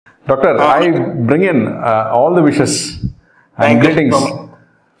Doctor, I bring in all the wishes and greetings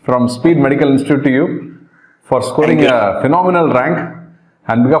from Speed Medical Institute to you for scoring a phenomenal rank.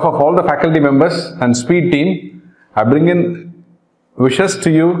 And on behalf of all the faculty members and Speed team, I bring in wishes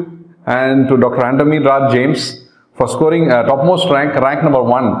to you and to Dr. Antony Raj James for scoring a topmost rank, rank number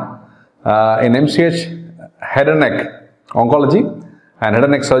 1 in MCH head and neck oncology and head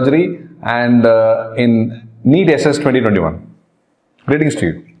and neck surgery and in NEET SS 2021. Greetings to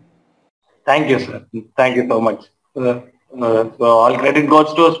you. Thank you, sir. Thank you so much. So all credit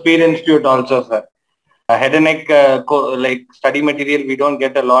goes to Speed Institute also, sir. Head and neck like study material we don't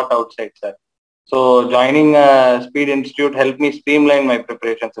get a lot outside, sir. So joining Speed Institute helped me streamline my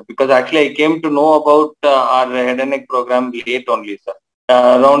preparation, sir. Because actually I came to know about our head and neck program late only, sir.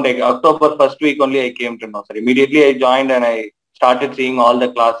 Around October first week only I came to know, sir. Immediately I joined and I started seeing all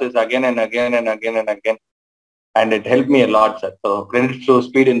the classes again and again and again and again. And it helped me a lot, sir. So credit to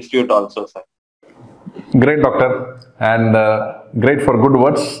Speed Institute also, sir. Great, doctor, and great for good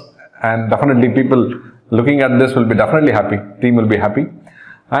words. And definitely people looking at this will be definitely happy. Team will be happy.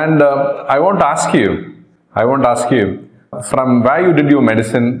 And I want to ask you, from where you did your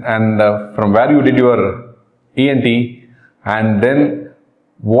medicine and from where you did your ENT, and then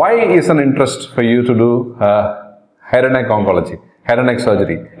why is an interest for you to do head and neck oncology, head and neck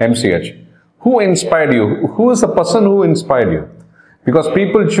surgery, MCH? Who inspired you? Who is the person who inspired you? Because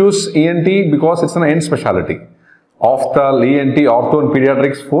people choose ENT because it's an end specialty. Ophthalm, ENT, ortho and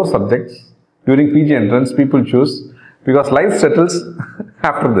pediatrics, 4 subjects. During PG entrance, people choose because life settles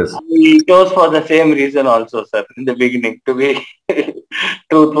after this. We chose for the same reason also, sir, in the beginning, to be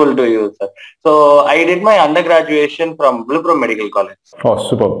truthful to you, sir. So I did my undergraduation from Medical College. Oh,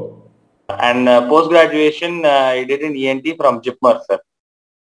 superb. And post-graduation, I did an ENT from JIPMER, sir.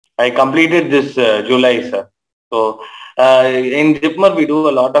 I completed this July, sir. So in JIPMER, we do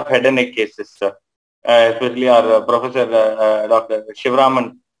a lot of head and neck cases, sir. Especially our professor, Dr.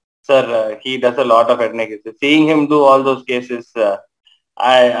 Shivraman, sir, he does a lot of head and neck cases. Seeing him do all those cases,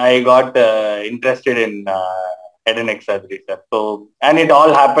 I got interested in head and neck surgery, sir. So, and it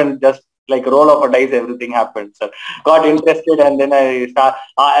all happened just like roll of a dice, everything happened, sir. Got interested and then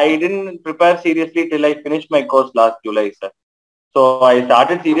I didn't prepare seriously till I finished my course last July, sir. So I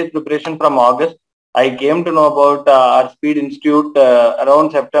started serious preparation from August. I came to know about our Speed Institute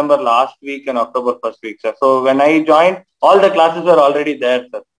around September last week and October first week, sir. So when I joined, all the classes were already there,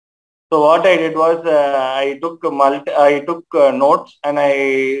 sir. So what I did was I took notes and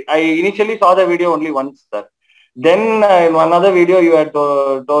I initially saw the video only once, sir. Then in another video you had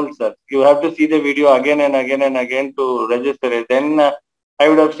told, sir, you have to see the video again and again and again to register it. Then I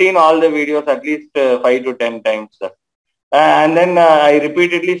would have seen all the videos at least 5 to 10 times, sir. And then I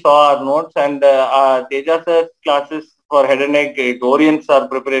repeatedly saw our notes and Teja sir's classes for head and neck. It orients our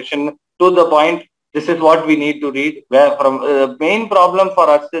preparation to the point. This is what we need to read. Where from the main problem for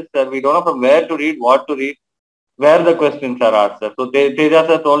us is we don't know from where to read, what to read, where the questions are asked. So Teja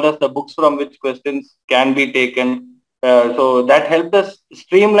sir told us the books from which questions can be taken. So that helped us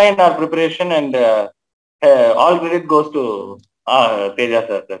streamline our preparation, and all credit goes to Teja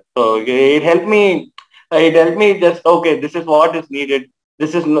sir. So it helped me. It helped me just, okay, this is what is needed.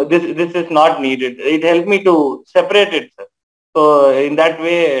 This is not needed. It helped me to separate it, sir. So in that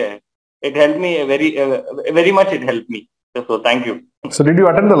way, it helped me very much. It helped me. So thank you. So did you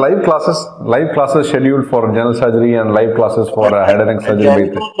attend the live classes scheduled for general surgery and live classes for head and neck surgery?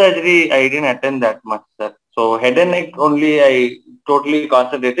 General surgery, I didn't attend that much, sir. So head and neck only I totally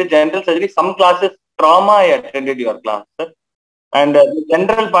concentrated. General surgery, some classes, trauma, I attended your class, sir. And the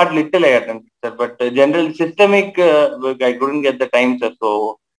general part little I attended, sir, but general systemic I couldn't get the time, sir.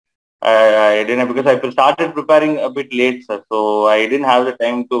 So I didn't, because I started preparing a bit late, sir. So I didn't have the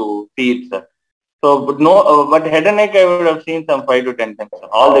time to see it, sir. So but head and neck I would have seen some 5 to 10 times, sir.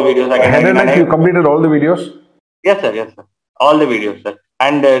 All the videos. Head and neck, you completed all the videos? Yes, sir. All the videos, sir.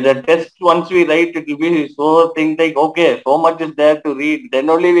 And the test, once we write, it will be so think like, okay, so much is there to read. Then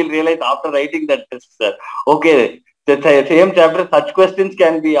only we'll realize after writing that test, sir. Okay. The same chapter, such questions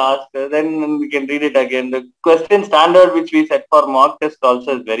can be asked, then we can read it again. The question standard which we set for mock test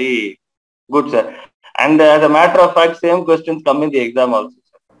also is very good, sir. And as a matter of fact, same questions come in the exam also,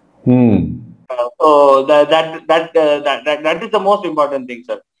 sir. So that is the most important thing,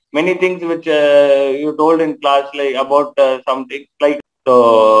 sir. Many things which you told in class, like about something like,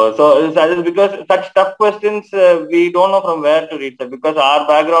 so because such tough questions we don't know from where to read, sir, because our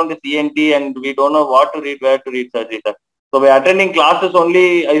background is ENT and we don't know what to read, where to read surgery, sir. So by attending classes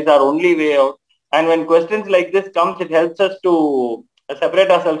only is our only way out. And when questions like this comes, it helps us to separate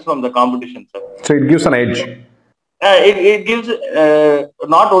ourselves from the competition, sir. So it gives an edge. It gives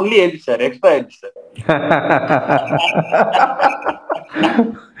not only edge, sir, extra edge, sir.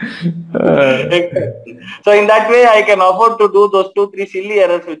 So in that way, I can afford to do those 2-3 silly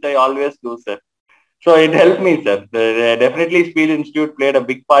errors which I always do, sir. So it helped me, sir. Definitely, Speed Institute played a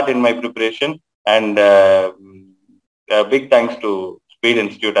big part in my preparation, and big thanks to Speed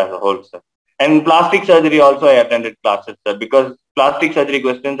Institute as a whole, sir. And plastic surgery also, I attended classes, sir, because plastic surgery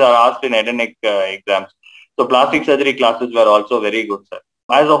questions are asked in head and neck exams. So plastic surgery classes were also very good, sir.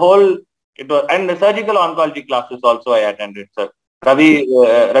 As a whole, it was, and the surgical oncology classes also I attended, sir. Ravi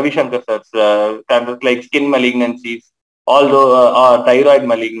Shankar sir's kind of like skin malignancies, although thyroid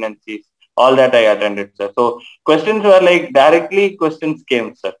malignancies, all that I attended, sir. So questions were like directly questions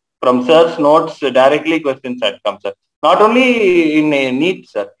came, sir. From sir's notes, directly questions had come, sir. Not only in a NEET,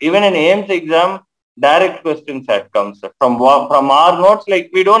 sir, even in AIMS exam, direct questions had come, sir. From our notes,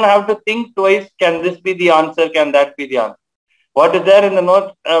 like we don't have to think twice. Can this be the answer? Can that be the answer? What is there in the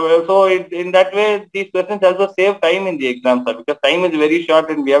notes? In that way, these questions also save time in the exam, sir, because time is very short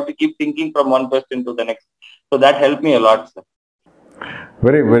and we have to keep thinking from one question to the next. So that helped me a lot, sir.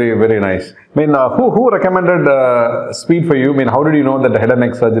 Very, very, very nice. I mean, who recommended Speed for you? I mean, how did you know that head and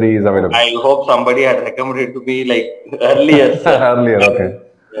neck surgery is available? I hope somebody had recommended to me like earlier, sir. Earlier, okay.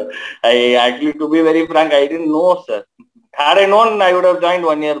 I actually, to be very frank, I didn't know, sir. Had I known, I would have joined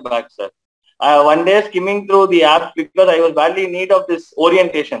 1 year back, sir. One day skimming through the app because I was badly in need of this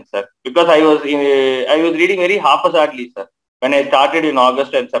orientation, sir. Because I was reading very haphazardly, sir. When I started in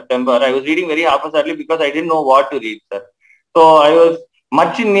August and September, I was reading very haphazardly because I didn't know what to read, sir. So I was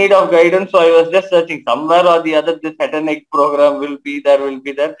much in need of guidance. So I was just searching somewhere or the other. This head and neck program will be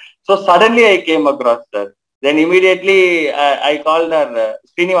there. So suddenly I came across, sir. Then immediately I called her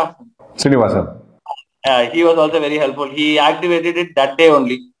Srinivasan. He was also very helpful. He activated it that day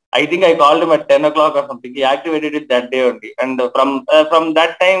only. I think I called him at 10 o'clock or something. He activated it that day only. And from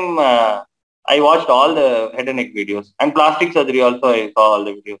that time, I watched all the head and neck videos. And plastic surgery also, I saw all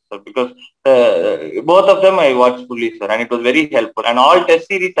the videos, sir. Because both of them I watched fully, sir. And it was very helpful. And all test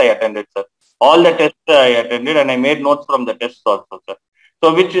series I attended, sir. All the tests I attended and I made notes from the tests also, sir.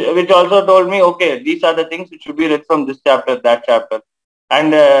 So which also told me, okay, these are the things which should be read from this chapter, that chapter.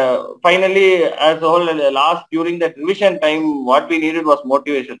 And finally, as a whole, during that revision time, what we needed was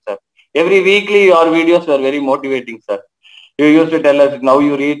motivation, sir. Every weekly, your videos were very motivating, sir. You used to tell us, now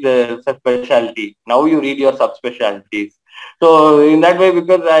you read the subspecialty, now you read your subspecialties. So in that way,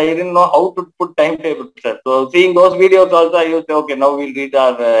 because I didn't know how to put timetable, sir. So seeing those videos also, I used to say, okay, now we'll read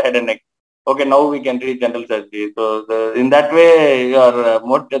our head and neck. Okay, now we can read general surgery. So in that way,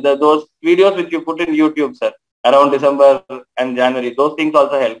 those videos which you put in YouTube, sir, around December and January, those things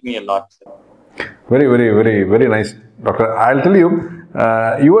also helped me a lot, sir. Very, very, very, very nice, Doctor. I'll tell you,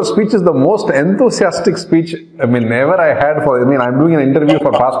 your speech is the most enthusiastic speech, I mean, ever I had I'm doing an interview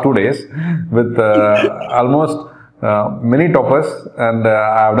for past 2 days with almost many toppers, and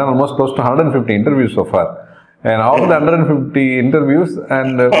I've done almost close to 150 interviews so far. And out of the 150 interviews,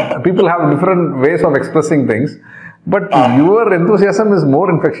 and people have different ways of expressing things, but your enthusiasm is more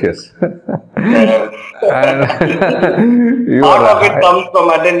infectious. Part of it comes from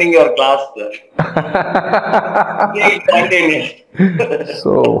attending your class, sir.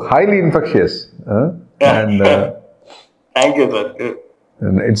 So highly infectious. And thank you, sir.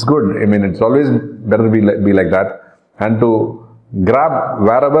 And it's good. I mean, it's always better to be like that, and to grab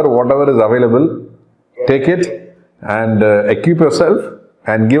wherever, whatever is available, take it and equip yourself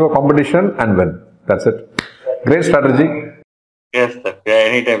and give a competition and win. That's it. Great strategy. Yes, sir. Yeah,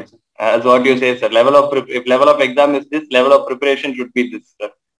 anytime. As what you say, sir. If level of exam is this, level of preparation should be this, sir.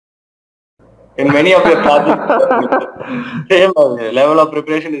 In many of your classes, same level of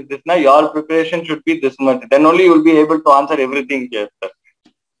preparation is this. Now your preparation should be this much. Then only you will be able to answer everything here, sir.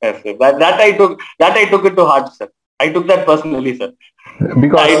 Yes, sir. That I took it to heart, sir. I took that personally, sir.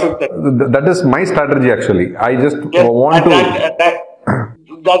 Because that is my strategy actually. I just want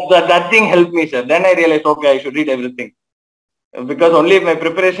that thing helped me, sir. Then I realized, okay, I should read everything. Because only if my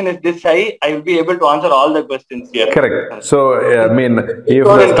preparation is this high, I will be able to answer all the questions here. Correct. So, if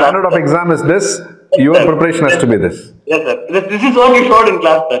the standard of exam is this, your preparation has to be this. Yes, sir. This is what you showed in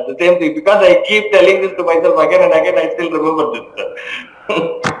class, sir. The same thing. Because I keep telling this to myself again and again, I still remember this, sir.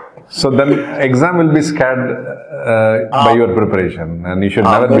 So then exam will be scared by your preparation, and you should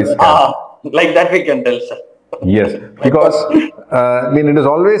never be scared. Like that we can tell, sir. Yes, because it is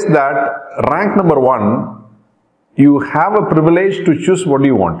always that rank number 1, you have a privilege to choose what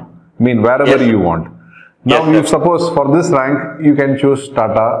you want. Wherever you want. Now, if suppose for this rank, you can choose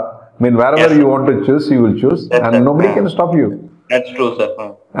Tata. Wherever you want to choose, you will choose, and nobody can stop you. That's true, sir.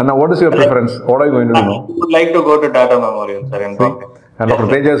 And now what is your preference? What are you going to do I now? would like to go to Tata Memorial, sir, in Bombay. And Yes, Dr.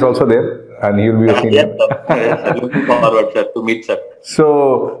 sir. Teja is also there, and he will be a Yes, senior. sir. Yes, sir. Looking forward, sir, to meet, sir. So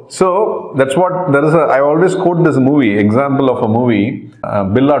that's what there is. I always quote this movie example of a movie,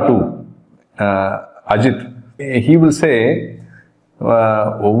 Billa 2, Ajit. He will say,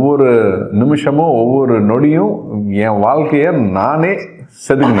 ஒவ்வொரு நிமிஷமும் ஒவ்வொரு நொடியும் என் வாழ்க்கைய நானே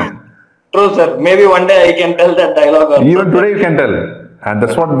செதுக்கினேன். True, sir. Maybe one day I can tell that dialogue also. Even today you can tell. And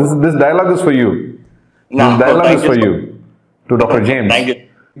that's what this dialogue is for you. No, This dialogue is for you. To Dr. James. Thank you.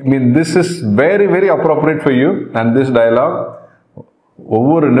 I mean, this is very, very appropriate for you. And this dialogue,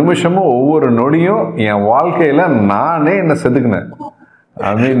 ஒவ்வொரு நிமிஷமும் ஒவ்வொரு நொடியும் என் வாழ்க்கையில நானே என்ன செதுக்கினேன்.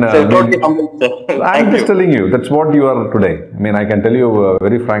 I mean, I'm just telling you, that's what you are today. I mean, I can tell you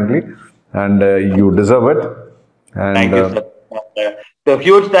very frankly, and you deserve it. And, thank you, sir. So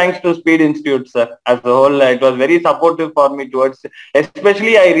huge thanks to Speed Institute, sir. As a whole, it was very supportive for me towards,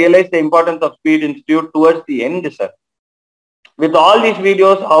 especially I realized the importance of Speed Institute towards the end, sir. With all these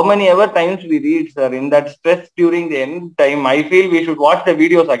videos, how many ever times we read, sir, in that stress during the end time, I feel we should watch the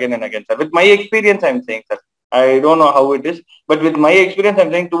videos again and again, sir. With my experience, I'm saying, sir. I don't know how it is, but with my experience,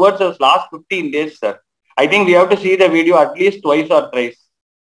 I'm saying towards those last 15 days, sir, I think we have to see the video at least twice or thrice.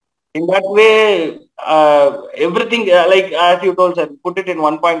 In that way, everything, like as you told, sir, put it in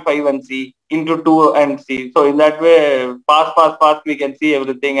 1.5 and see, into 2 and see. So in that way, fast, we can see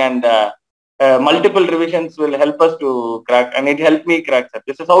everything, and multiple revisions will help us to crack, and it helped me crack, sir.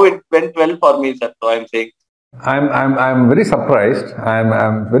 This is how it went well for me, sir. So I'm saying. I'm very surprised. I'm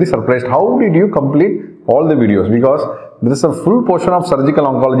very surprised. How did you complete all the videos? Because there is a full portion of surgical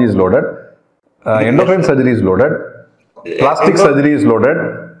oncology is loaded, endocrine surgery is loaded, plastic surgery is loaded,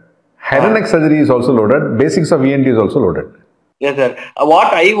 head and neck surgery is also loaded, basics of ENT is also loaded. Yes, sir. What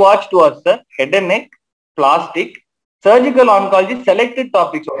I watched was, sir, head and neck, plastic, surgical oncology, selected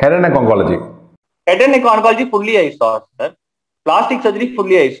topics. Head and neck oncology. Head and neck oncology fully I saw, sir. Plastic surgery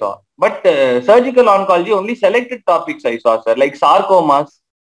fully I saw. But surgical oncology, only selected topics I saw, sir. Like sarcomas,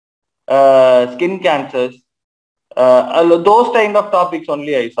 skin cancers, those kind of topics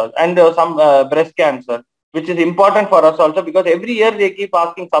only I saw. And some breast cancer, which is important for us also, because every year they keep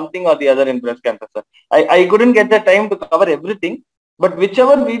asking something or the other in breast cancer, sir. I couldn't get the time to cover everything, but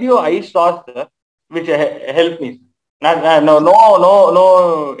whichever video I saw, sir, which helped me.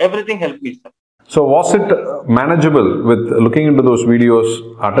 No, everything helped me, sir. So was it manageable with looking into those videos,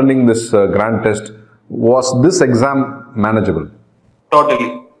 attending this grand test? Was this exam manageable? Totally.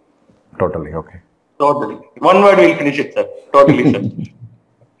 Okay. Totally. One word will finish it, sir. Totally, sir.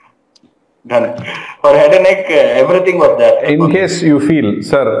 Done. For head and neck, everything was there. In case you feel,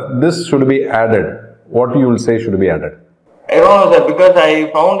 sir, this should be added, what you will say should be added? I don't know, sir, because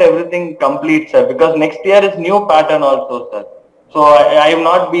I found everything complete, sir. Because next year is new pattern also, sir. So I have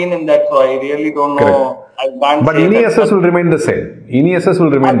not been in that, so I really don't know. But NESS will remain the same. NESS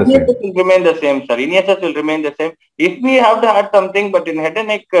will remain the same. NESS will remain the same, sir. NESS will remain the same. If we have to add something, but in head and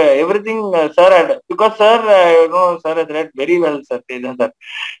neck, everything, sir, because sir, sir has read very well, sir.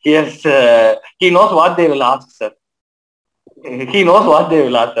 Yes, he knows what they will ask, sir. He knows what they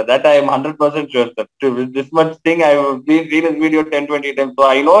will ask, sir. That I am 100% sure, sir. This much thing I have seen his video 10-20 times, so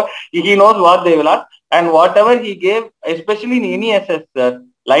I know he knows what they will ask, and whatever he gave, especially in NESS, sir,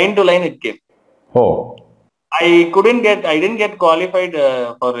 line to line it came. Oh. I didn't get qualified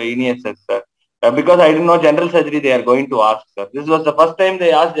for NESS, sir, because I didn't know general surgery they are going to ask, sir. This was the first time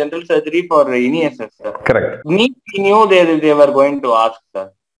they asked general surgery for NESS, sir. Correct. NEET, we knew they were going to ask,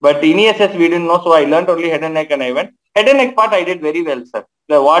 sir. But NESS we didn't know, so I learned only head and neck and I went. Head and neck part I did very well, sir.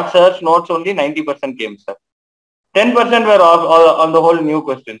 The what search notes only 90% came, sir. 10% were on the whole new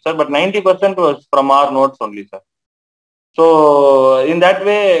questions, sir, but 90% was from our notes only, sir. So in that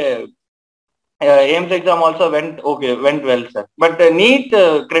way, AIMS exam also went well, sir. But NEET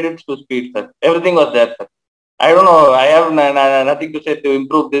credits to Speed, sir. Everything was there, sir. I don't know. I have nothing to say to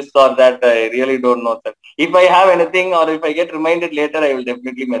improve this or that. I really don't know, sir. If I have anything or if I get reminded later, I will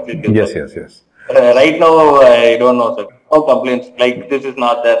definitely message you. Yes. Right now, I don't know, sir. No complaints. Like this is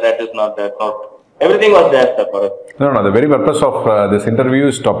not there, that is not there. No. Everything was there, sir, for us. No. The very purpose of this interview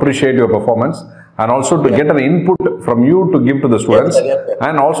is to appreciate your performance and also to get an input from you to give to the students. Yes, sir.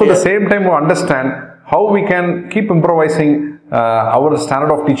 And also at the same time to understand how we can keep improvising our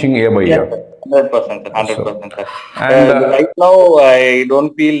standard of teaching year by year. 100%, 100%, sir. And right now, I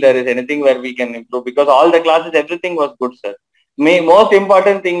don't feel there is anything where we can improve, because all the classes, everything was good, sir. Most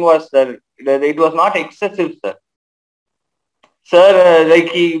important thing was, sir, it was not excessive, sir. Sir, like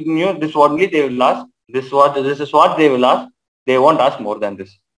he knew this only they will ask. This is what they will ask. They won't ask more than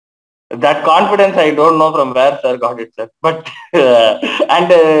this. That confidence, I don't know from where sir got it, sir. But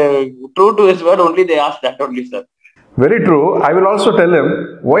true to his word, only they asked that only, sir. Very true. I will also tell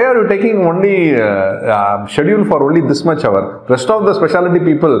him, why are you taking only schedule for only this much hour? Rest of the specialty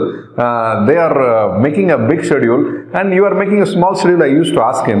people, they are making a big schedule and you are making a small schedule. I used to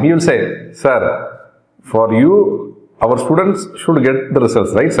ask him. He will say, sir, for you, our students should get the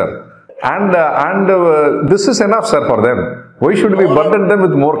results, right, sir? And this is enough, sir, for them. Why should we burden them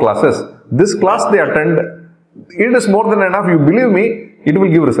with more classes? This class they attend, it is more than enough. You believe me, it will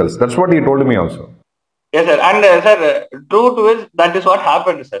give results. That's what he told me also. Yes, sir. And sir, true to it, that is what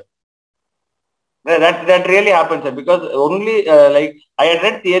happened, sir. That really happened, sir. Because only like I had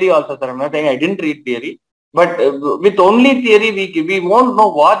read theory also, sir. I'm not saying I didn't read theory, but with only theory we won't know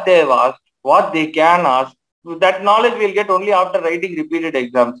what they have asked, what they can ask. That knowledge we'll get only after writing repeated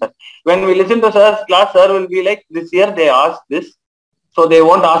exams, sir. When we listen to sir's class, sir will be like, this year they asked this, so they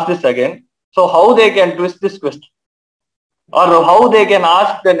won't ask this again. So how they can twist this question? Or how they can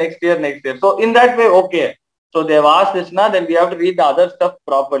ask the next year. So in that way, okay. So they've asked this now, then we have to read the other stuff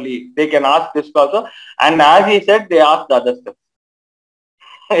properly. They can ask this also. And as he said, they asked the other stuff.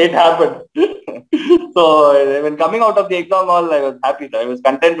 It happened. So when coming out of the exam hall, I was happy. I was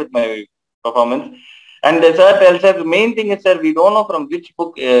content with my performance. And the sir tells us, the main thing is, sir, we don't know from which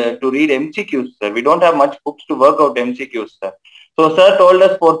book to read MCQs, sir. We don't have much books to work out MCQs, sir. So sir told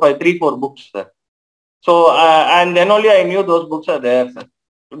us 3-4 books, sir. So, and then only I knew those books are there, sir.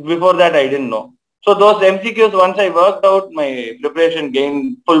 Before that, I didn't know. So those MCQs, once I worked out, my preparation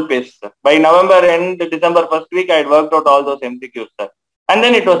gained full pace, sir. By November end, December first week, I had worked out all those MCQs, sir. And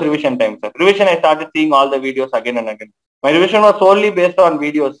then it was revision time, sir. Revision, I started seeing all the videos again and again. My revision was solely based on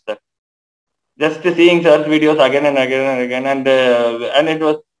videos, sir. Just seeing search videos again and again and again. And it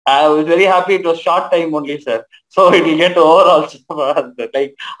was, I was very happy. It was short time only, sir. So it will get over also.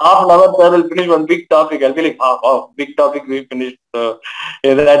 Like half an hour, sir will finish one big topic. I'll be like, oh, big topic we finished. So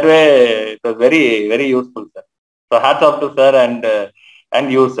in that way, it was very, very useful, sir. So hats off to sir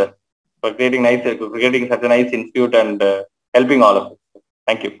and you, sir, for creating such a nice institute and helping all of us.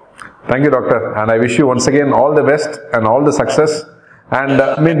 Thank you. Thank you, doctor. And I wish you once again all the best and all the success.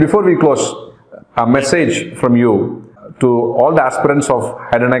 And before we close, a message from you to all the aspirants of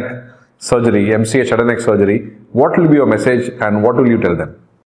head and neck surgery, MCH head and neck surgery. What will be your message and what will you tell them?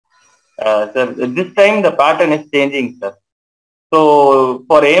 Sir, this time the pattern is changing, sir. So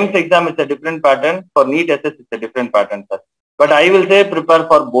for AIMS exam, it's a different pattern. For NEET SS, it's a different pattern, sir. But I will say prepare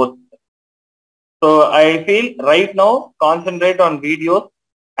for both. So I feel right now, concentrate on videos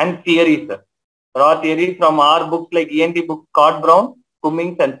and theory, sir. Raw theory from our books like ENT book, Scott Brown,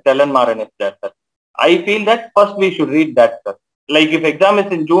 Cummings and Stellenmaran is there, sir. I feel that first we should read that, sir. Like if exam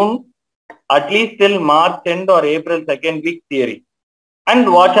is in June, at least till March end or April 2nd week theory.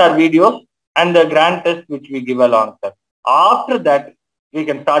 And watch our videos and the grand test which we give along, sir. After that, we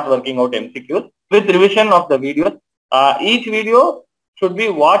can start working out MCQs with revision of the videos. Each video should be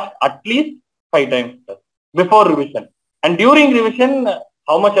watched at least 5 times, sir, before revision. And during revision,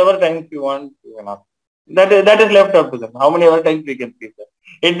 how much ever times you want, you can ask. That is left up to them. How many ever times we can see, sir.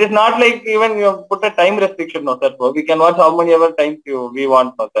 It is not like even you put a time restriction, no, sir. So we can watch how many ever times we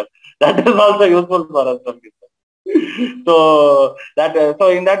want, no, sir. That is also useful for us, sir. So so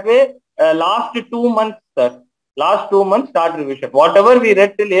in that way, last 2 months, sir. Last 2 months start revision. Whatever we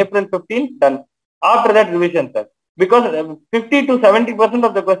read till April 15, done. After that revision, sir. Because 50 to 70%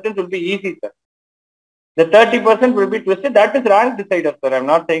 of the questions will be easy, sir. The 30% will be twisted. That is rank decider, sir. I'm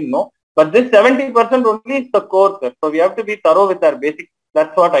not saying no. But this 70% only is the core, sir. So we have to be thorough with our basics.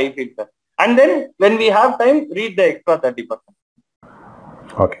 That's what I feel, sir. And then when we have time, read the extra 30%.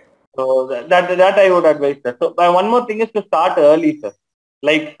 Okay. So that I would advise, sir. So one more thing is to start early, sir.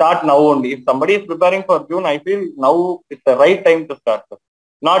 Like start now only. If somebody is preparing for June, I feel now is the right time to start, sir.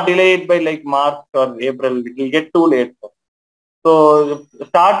 Not delay it by like March or April. It will get too late, sir. So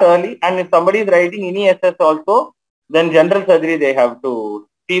start early. And if somebody is writing NESS also, then general surgery, they have to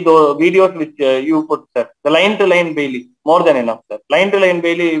see those videos which you put, sir. The line-to-line Bailey, more than enough, sir. Line-to-line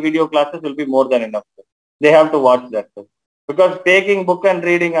Bailey video classes will be more than enough, sir. They have to watch that, sir. Because taking book and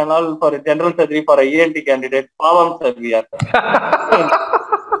reading and all for a general surgery for a ENT candidate, pavam, sir, we are.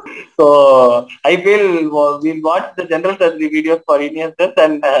 So I feel we'll watch the general surgery videos for NESS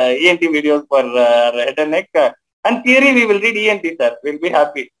and ENT videos for head and neck. And theory, we will read ENT, sir. We'll be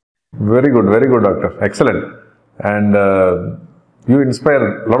happy. Very good, doctor. Excellent. And you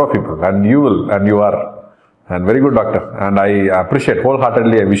inspire a lot of people, and you will, and you are. And very good, doctor. And I appreciate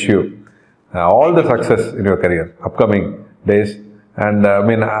wholeheartedly. I wish you all the success in your career, upcoming days. And I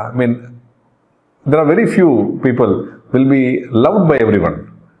mean, there are very few people will be loved by everyone.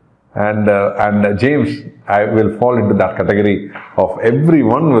 And James, I will fall into that category of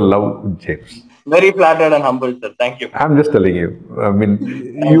everyone will love James. Very flattered and humbled, sir. Thank you. I'm just telling you. I mean,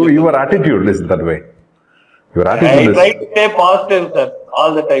 your attitude is that way. Your attitude I try to stay positive, sir,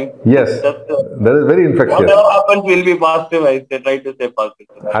 all the time. Yes, that is very infectious. Whatever happens will be positive. I try to stay positive.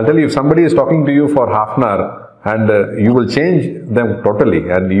 I'll tell you, if somebody is talking to you for half an hour and you will change them totally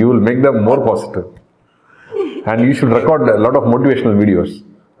and you will make them more positive. And you should record a lot of motivational videos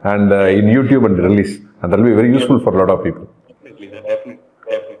and in YouTube and release. And that will be very useful for a lot of people. Definitely, sir.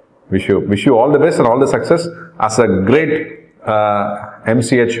 Definitely. Wish you all the best and all the success as a great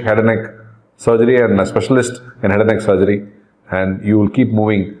MCH head and neck surgery and a specialist in head and neck surgery, and you will keep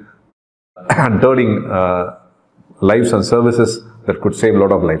moving and turning lives and services that could save a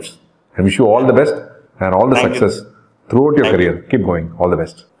lot of lives. And wish you all the best and all the success throughout your career. Keep going. All the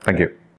best. Thank you.